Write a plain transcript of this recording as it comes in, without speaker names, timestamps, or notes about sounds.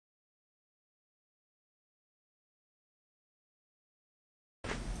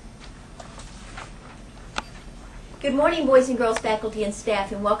Good morning, boys and girls, faculty and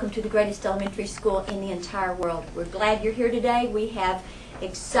staff, and welcome to the greatest elementary school in the entire world. We're glad you're here today. We have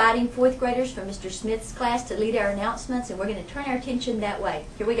exciting fourth graders from Mr. Smith's class to lead our announcements, and we're going to turn our attention that way.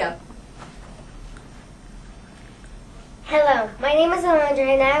 Here we go. Hello, my name is Alondra,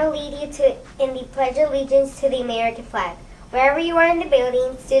 and I will lead you in the Pledge of Allegiance to the American flag. Wherever you are in the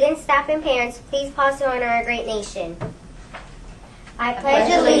building, students, staff, and parents, please pause to honor our great nation. I pledge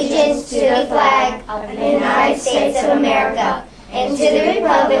allegiance to the flag of the United States of America and to the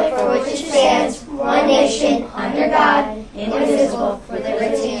republic for which it stands, one nation, under God, indivisible, with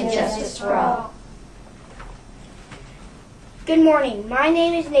liberty and justice for all. Good morning. My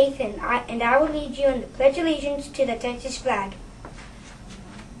name is Nathan, and I will lead you in the Pledge Allegiance to the Texas flag.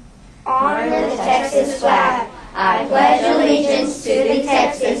 Honor the Texas flag. I pledge allegiance to the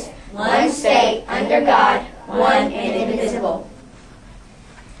Texas, one state, under God, one and indivisible.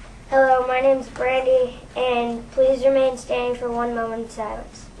 Hello, my name is Brandy, and please remain standing for one moment of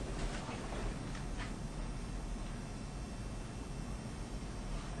silence.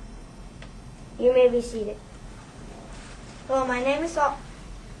 You may be seated. Hello, my name is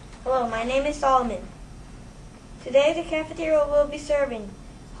Solomon. Today the cafeteria will be serving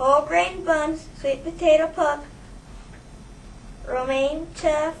whole grain buns, sweet potato pup, romaine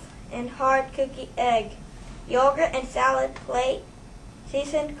chuff, and hard cookie egg, yogurt and salad plate,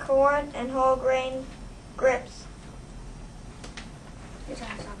 seasoned corn, and whole grain grips.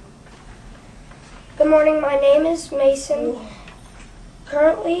 Good morning, my name is Mason.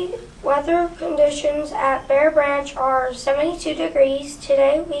 Currently, weather conditions at Bear Branch are 72 degrees.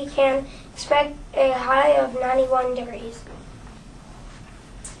 Today we can expect a high of 91 degrees.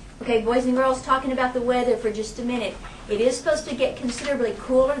 Okay, boys and girls, talking about the weather for just a minute. It is supposed to get considerably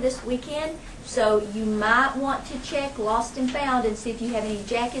cooler this weekend, so you might want to check Lost and Found and see if you have any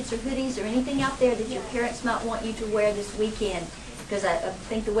jackets or hoodies or anything out there that your parents might want you to wear this weekend, because I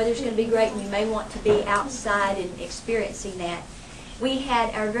think the weather's going to be great and you may want to be outside and experiencing that. We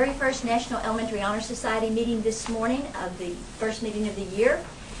had our very first National Elementary Honor Society meeting this morning, of the first meeting of the year.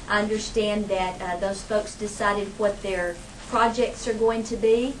 I understand that those folks decided what their projects are going to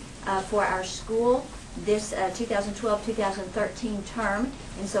be for our school this 2012-2013 term,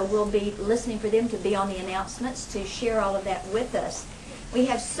 and so we'll be listening for them to be on the announcements to share all of that with us. We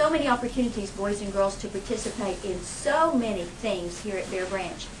have so many opportunities, boys and girls, to participate in so many things here at Bear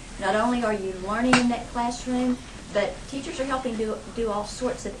Branch. Not only are you learning in that classroom, but teachers are helping do all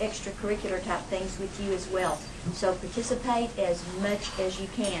sorts of extracurricular type things with you as well. So participate as much as you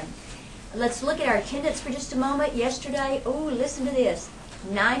can. Let's look at our attendance for just a moment. Yesterday, listen to this,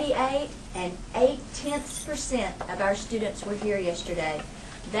 98 8/10% of our students were here yesterday.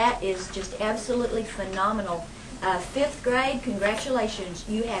 That is just absolutely phenomenal. Fifth grade, congratulations.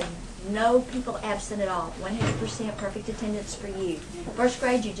 You had no people absent at all. 100% perfect attendance for you. First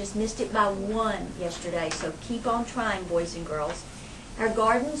grade, you just missed it by one yesterday, so keep on trying, boys and girls. Our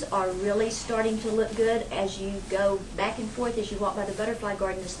gardens are really starting to look good as you go back and forth, as you walk by the butterfly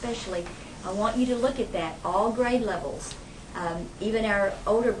garden especially. I want you to look at that, all grade levels. Even our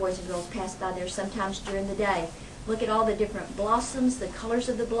older boys and girls pass by there sometimes during the day. Look at all the different blossoms, the colors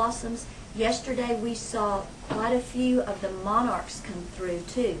of the blossoms. Yesterday we saw quite a few of the monarchs come through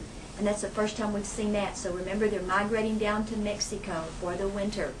too, and that's the first time we've seen that. So remember, they're migrating down to Mexico for the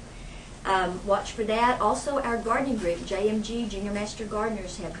winter. Watch for that. Also, our gardening group, JMG, Junior Master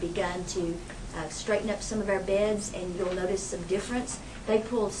Gardeners, have begun to straighten up some of our beds, and you'll notice some difference. They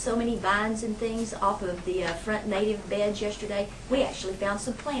pulled so many vines and things off of the front native beds yesterday. We actually found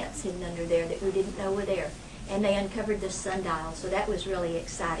some plants hidden under there that we didn't know were there, and they uncovered the sundial, so that was really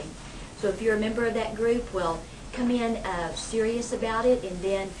exciting. So if you're a member of that group, well, come in serious about it, and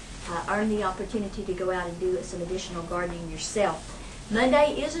then earn the opportunity to go out and do some additional gardening yourself.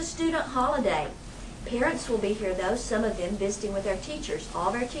 Monday is a student holiday. Parents will be here, though, some of them visiting with our teachers. All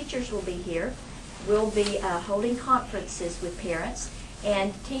of our teachers will be here. We'll be holding conferences with parents.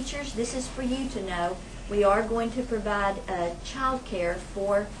 And teachers, this is for you to know, we are going to provide child care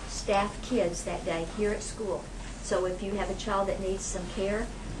for staff kids that day here at school. So if you have a child that needs some care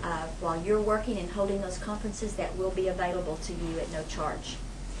while you're working and holding those conferences, that will be available to you at no charge.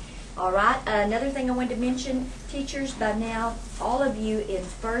 All right, another thing I wanted to mention, teachers, by now, all of you in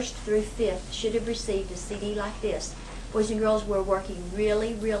 1st through 5th should have received a CD like this. Boys and girls, we're working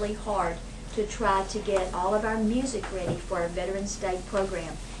really, really hard to try to get all of our music ready for our Veterans Day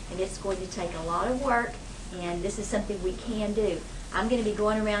program. And it's going to take a lot of work, and this is something we can do. I'm going to be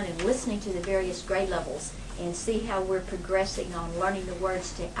going around and listening to the various grade levels and see how we're progressing on learning the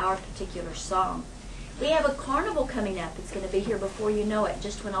words to our particular song. We have a carnival coming up. It's going to be here before you know it,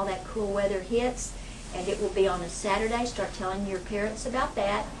 just when all that cool weather hits. and it will be on a Saturday. Start telling your parents about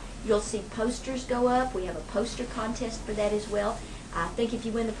that. You'll see posters go up. We have a poster contest for that as well. I think if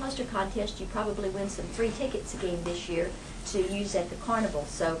you win the poster contest, you probably win some free tickets again this year to use at the carnival.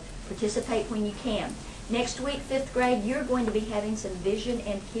 So participate when you can. Next week, 5th grade, you're going to be having some vision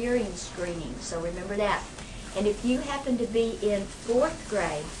and hearing screenings, so remember that. And if you happen to be in 4th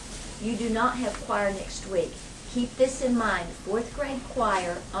grade, you do not have choir next week. Keep this in mind. 4th grade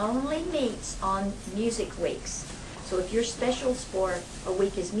choir only meets on music weeks. So if your specials for a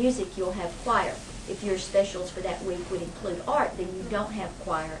week is music, you'll have choir. If your specials for that week would include art, then you don't have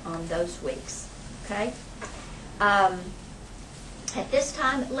choir on those weeks. Okay? At this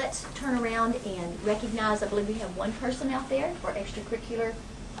time, let's turn around and recognize, I believe we have one person out there for extracurricular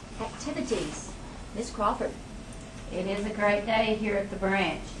activities. Miss Crawford. It is a great day here at the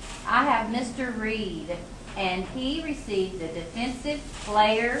branch. I have Mr. Reed, and he received the defensive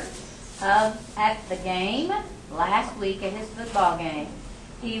player at the game last week at his football game.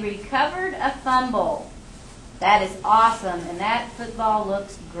 He recovered a fumble. That is awesome, and that football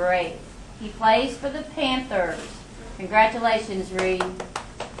looks great. He plays for the Panthers. Congratulations, Reed.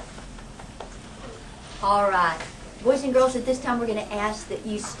 All right. Boys and girls, at this time we're going to ask that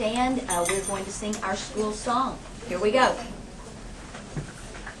you stand. We're going to sing our school song. Here we go.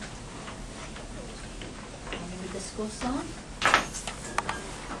 Remember the school song?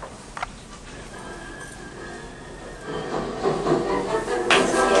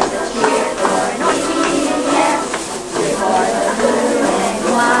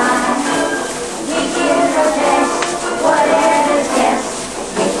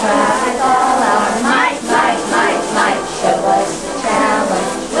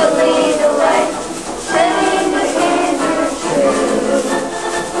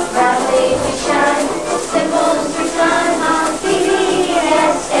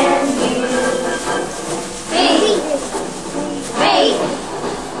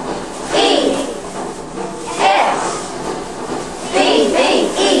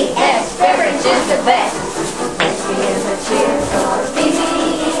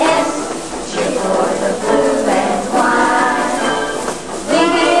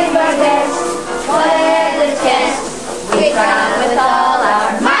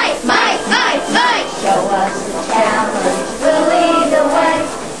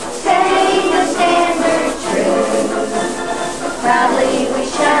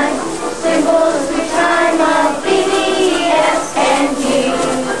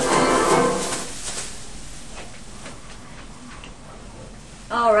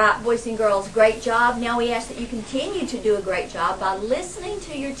 All right, boys and girls, great job. Now we ask that you continue to do a great job by listening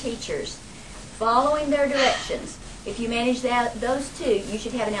to your teachers, following their directions. If you manage those two, you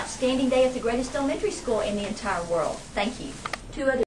should have an outstanding day at the greatest elementary school in the entire world. Thank you. 2 other